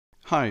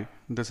Hi,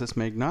 this is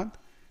Meganadha.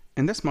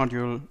 In this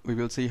module, we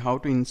will see how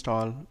to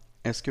install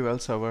SQL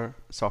Server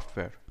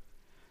software.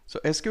 So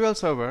SQL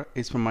Server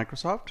is from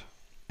Microsoft,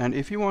 and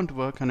if you want to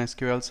work on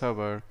SQL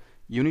Server,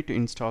 you need to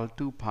install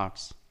two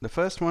parts. The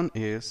first one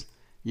is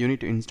you need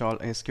to install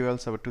SQL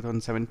Server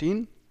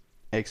 2017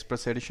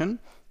 Express Edition,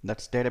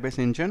 that's database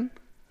engine,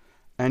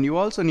 and you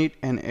also need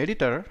an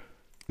editor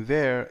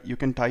where you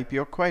can type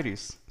your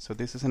queries. So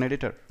this is an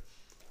editor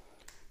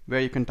where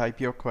you can type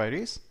your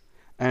queries.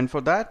 And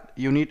for that,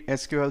 you need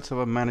SQL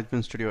Server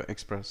Management Studio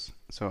Express.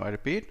 So I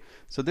repeat,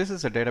 so this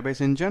is a database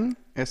engine,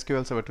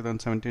 SQL Server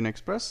 2017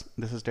 Express.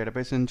 This is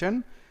database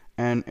engine,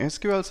 and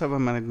SQL Server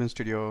Management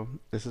Studio,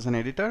 this is an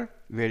editor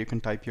where you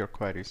can type your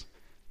queries.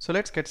 So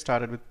let's get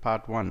started with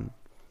part one.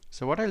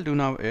 So what I'll do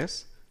now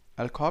is,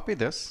 I'll copy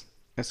this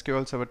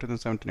SQL Server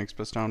 2017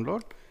 Express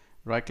download,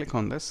 right click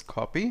on this,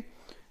 copy,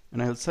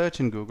 and I'll search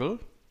in Google,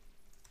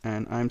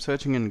 and I'm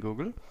searching in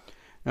Google.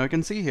 Now you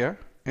can see here,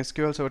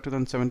 SQL Server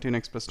 2017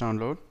 Express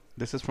download.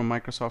 This is from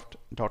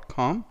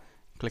Microsoft.com.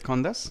 Click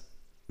on this.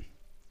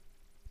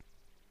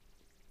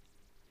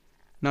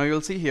 Now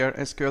you'll see here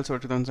SQL Server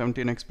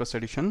 2017 Express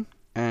Edition,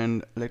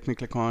 and let me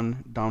click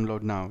on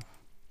download now.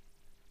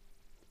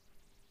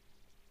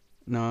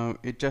 Now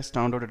it just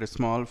downloaded a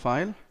small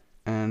file,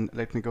 and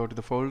let me go to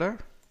the folder.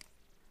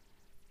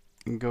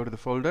 Go to the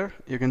folder.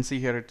 You can see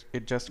here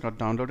it just got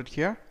downloaded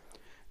here.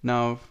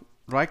 Now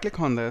right click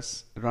on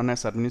this, run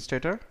as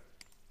administrator,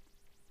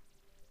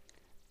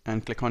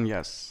 and click on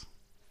yes.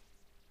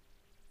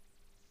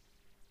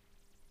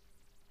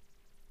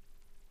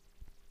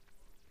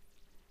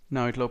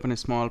 Now it will open a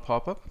small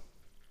pop-up.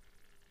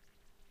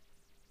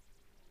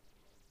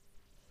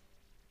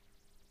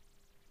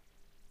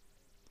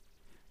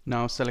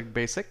 Now select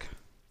basic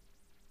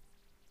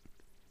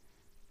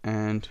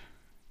and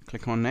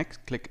click on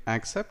next, click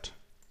accept,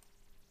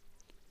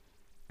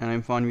 and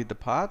I'm fine with the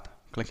path,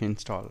 click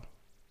install.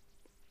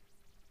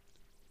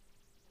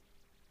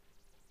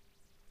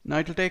 Now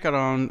it will take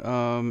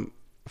around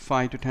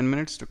 5 to 10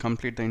 minutes to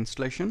complete the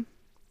installation.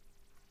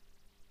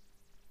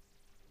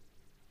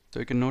 So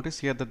you can notice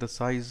here that the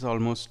size is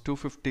almost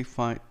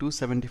 275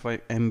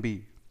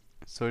 MB.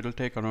 So it will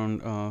take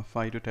around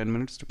 5 to 10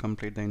 minutes to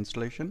complete the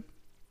installation.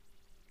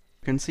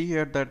 You can see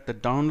here that the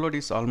download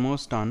is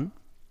almost done.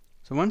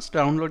 So once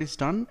download is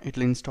done, it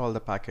will install the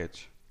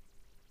package.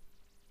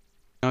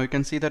 Now you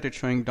can see that it's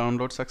showing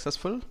download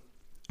successful,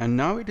 and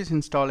now it is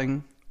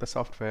installing the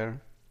software.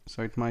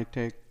 So it might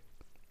take,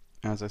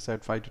 as I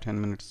said, 5 to 10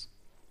 minutes.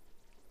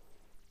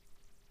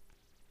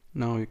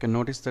 Now you can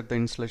notice that the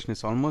installation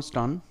is almost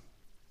done,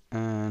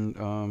 and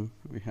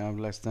we have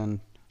less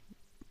than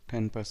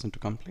 10% to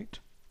complete.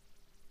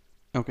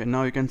 Okay,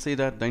 now you can see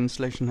that the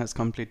installation has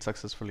completed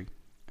successfully.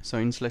 So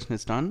installation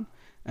is done,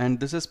 and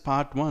this is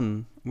part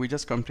one. We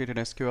just completed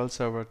SQL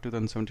Server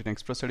 2017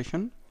 Express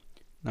Edition.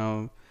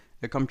 Now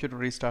a computer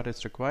restart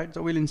is required,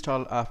 so we'll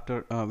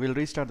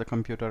restart the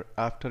computer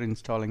after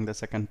installing the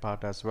second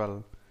part as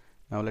well.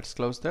 Now let's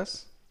close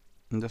this.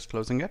 I'm just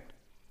closing it.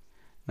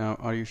 Now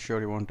are you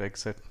sure you want to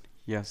exit?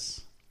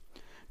 Yes.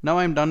 Now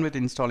I'm done with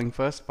installing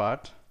first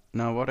part.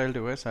 Now what I'll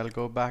do is I'll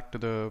go back to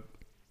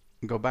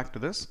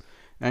this,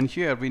 and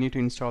here we need to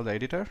install the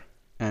editor,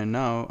 and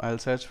now I'll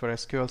search for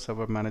SQL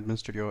Server Management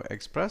Studio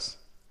Express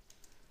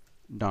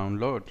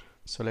download.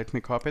 So let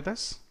me copy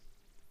this,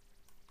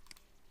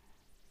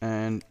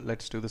 and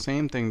let's do the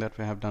same thing that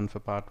we have done for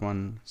part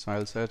one. So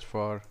I'll search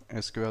for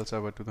SQL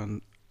Server to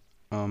the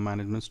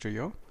Management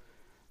Studio,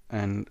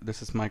 and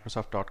this is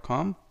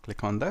Microsoft.com.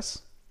 Click on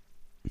this.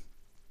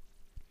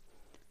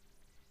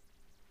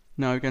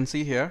 Now you can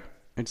see here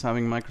it's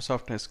having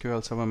Microsoft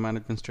SQL Server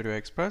Management Studio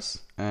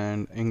Express,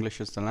 and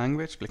English is the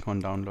language. Click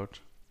on download.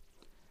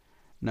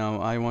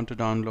 Now I want to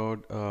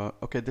download,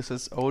 okay, this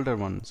is older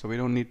one, so we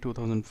don't need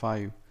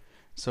 2005.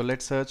 So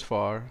let's search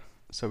for,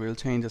 so we'll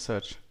change the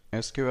search,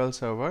 SQL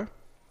Server.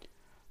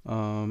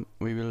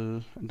 We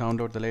will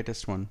download the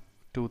latest one,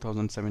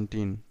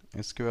 2017,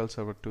 SQL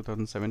Server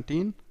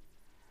 2017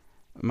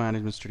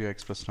 Management Studio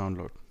Express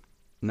download.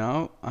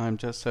 Now I'm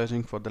just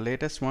searching for the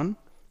latest one,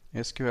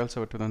 SQL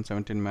Server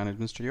 2017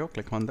 Management Studio.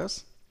 Click on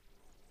this,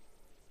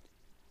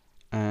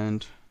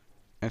 and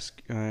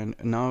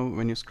now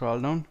when you scroll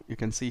down, you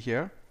can see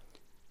here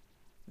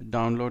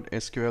download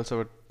SQL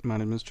Server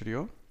Management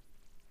Studio,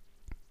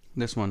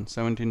 this one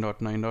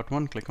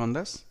 17.9.1. click on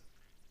this,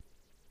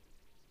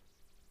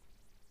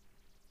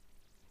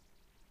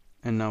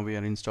 and now we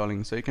are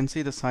installing. So you can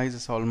see the size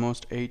is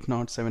almost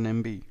 807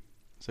 MB.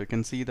 So you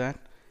can see that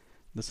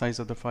the size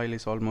of the file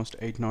is almost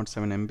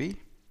 807 MB.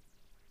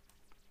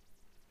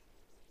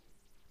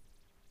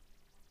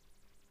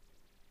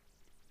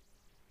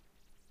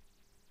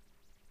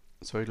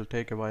 So it will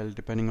take a while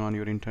depending on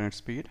your internet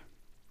speed.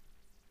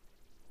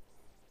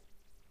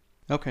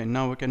 Okay,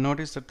 now we can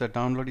notice that the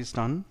download is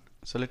done.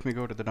 So let me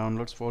go to the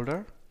downloads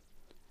folder,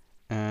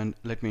 and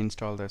let me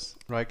install this.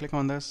 Right click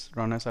on this,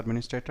 run as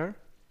administrator,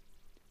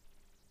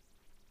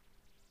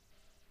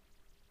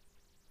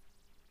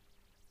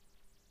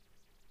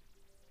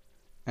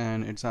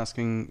 and it's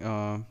asking,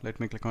 let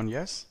me click on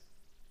yes.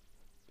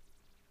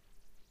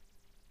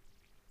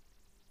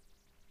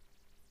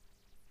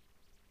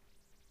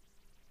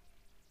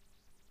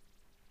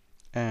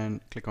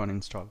 and click on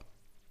install.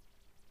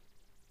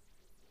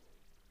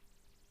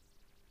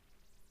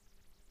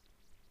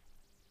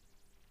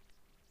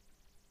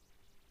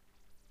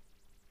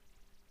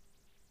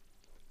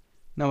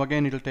 Now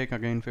again it will take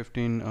again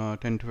 10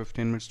 to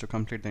 15 minutes to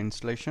complete the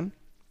installation.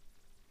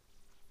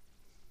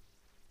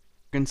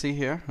 You can see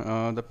here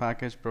the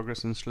package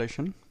progress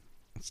installation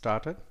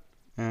started,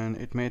 and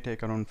it may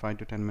take around 5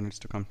 to 10 minutes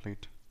to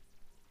complete.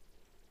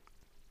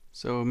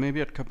 So maybe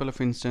at a couple of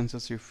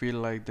instances you feel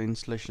like the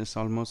installation is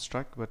almost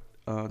stuck, but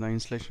the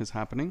installation is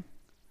happening,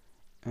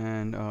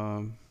 and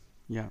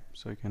yeah,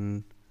 so you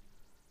can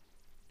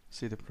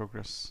see the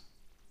progress.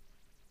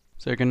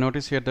 So you can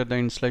notice here that the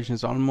installation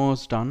is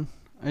almost done.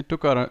 It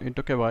took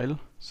a while,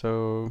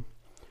 so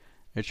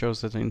it shows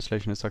that the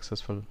installation is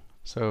successful.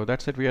 So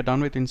that's it. We are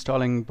done with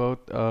installing both.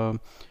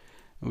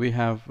 We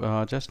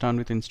have just done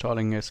with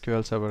installing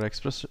SQL Server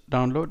Express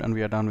download, and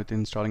we are done with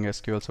installing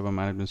SQL Server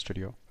Management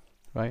Studio,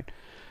 right?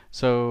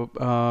 So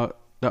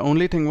the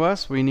only thing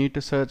was we need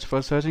to search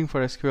for searching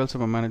for SQL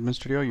Server Management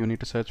Studio. You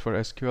need to search for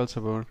SQL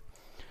Server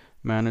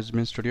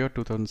Management Studio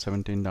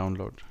 2017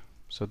 download.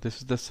 So this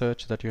is the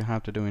search that you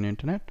have to do in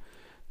internet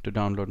to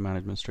download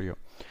Management Studio.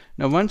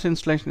 Now once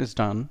installation is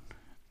done,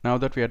 now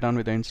that we are done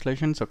with the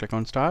installation, so click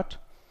on Start,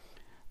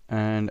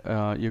 and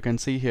you can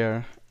see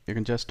here, you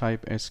can just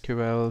type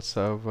SQL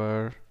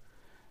Server.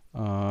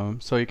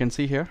 So you can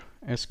see here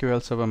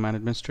SQL Server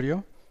Management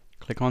Studio.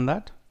 Click on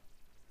that,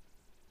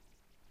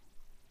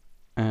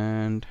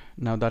 and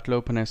now that will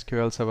open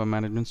SQL Server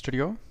Management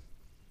Studio.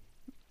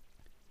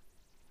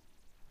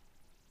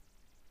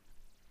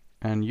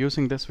 And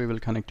using this we will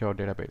connect to our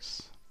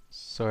database.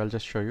 So I'll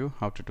just show you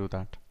how to do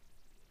that.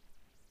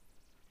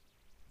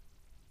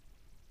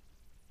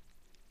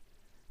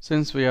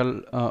 Since we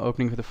are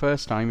opening for the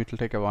first time, it will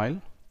take a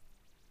while.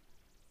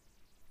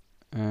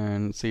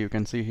 And see, you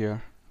can see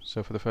here,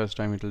 so for the first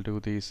time it will do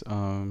these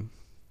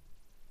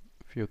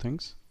few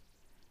things.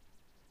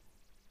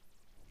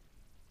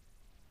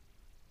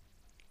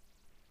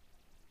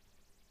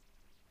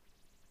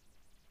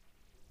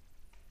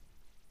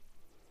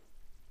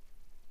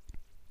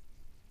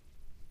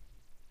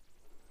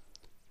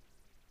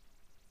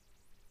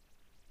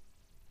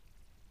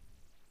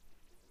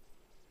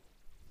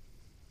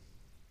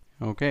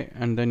 Okay,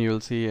 and then you will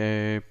see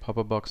a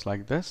pop-up box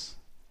like this,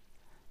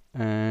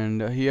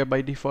 and here by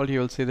default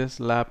you will see this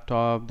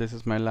laptop. This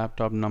is my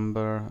laptop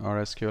number, or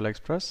SQL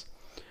Express.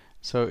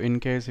 So in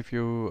case if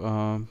you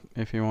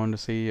want to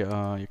see,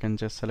 you can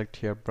just select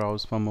here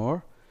browse for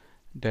more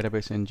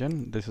database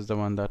engine. This is the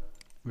one that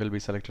will be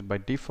selected by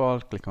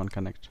default. Click on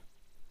connect.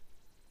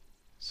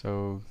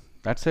 So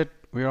that's it,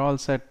 we're all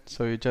set.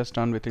 So you're just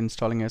done with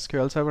installing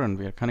SQL Server, and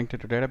we are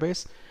connected to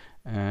database,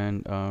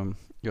 and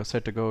you're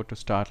set to go to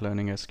start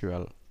learning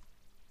SQL.